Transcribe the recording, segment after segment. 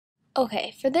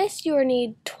Okay, for this you will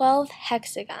need 12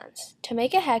 hexagons. To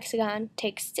make a hexagon,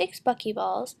 take 6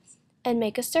 buckyballs and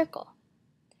make a circle.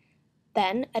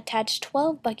 Then attach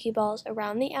 12 buckyballs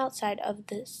around the outside of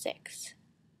the 6.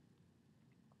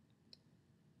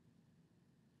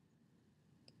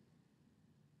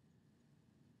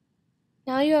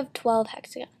 Now you have 12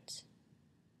 hexagons.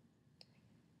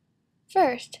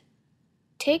 First,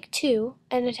 take 2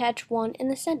 and attach 1 in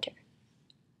the center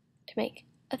to make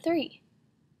a 3.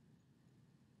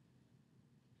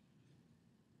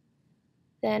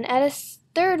 Then add a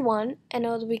third one and it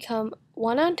will become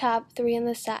 1 on top, 3 on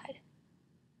the side.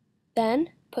 Then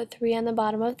put 3 on the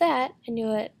bottom of that and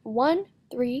you'll hit 1,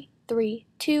 3, 3,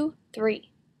 2,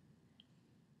 3.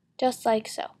 Just like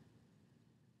so.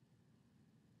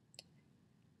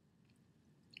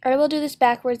 I will do this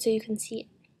backwards so you can see it.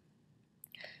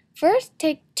 First,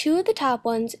 take 2 of the top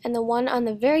ones and the one on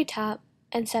the very top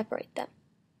and separate them.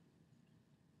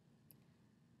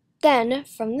 Then,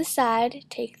 from the side,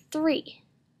 take 3.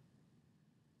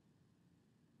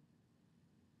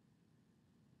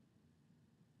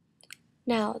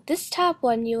 Now, this top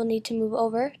one you will need to move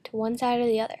over to one side or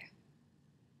the other.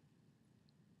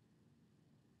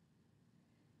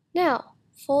 Now,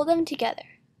 fold them together.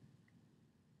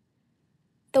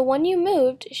 The one you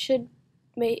moved should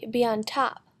be on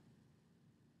top.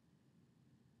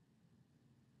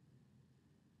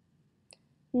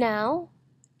 Now,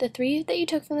 the 3 that you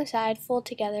took from the side fold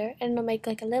together and it'll make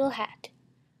like a little hat.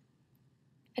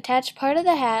 Attach part of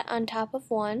the hat on top of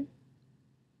one.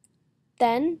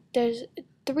 Then there's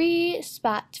 3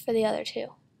 spots for the other 2.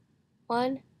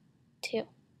 1, 2.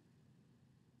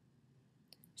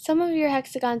 Some of your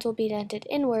hexagons will be dented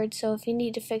inward, so if you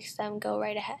need to fix them, go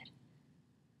right ahead.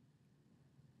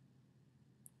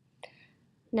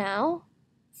 Now,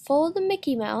 fold the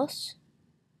Mickey Mouse,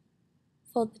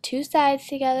 fold the 2 sides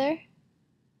together,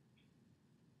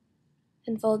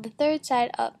 and fold the third side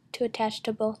up to attach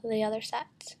to both of the other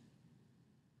sides.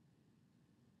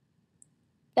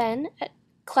 Then,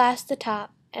 clasp the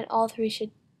top and all 3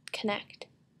 should connect.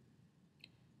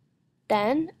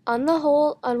 Then, on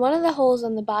one of the holes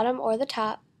on the bottom or the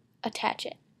top, attach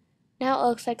it. Now it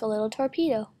looks like a little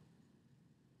torpedo.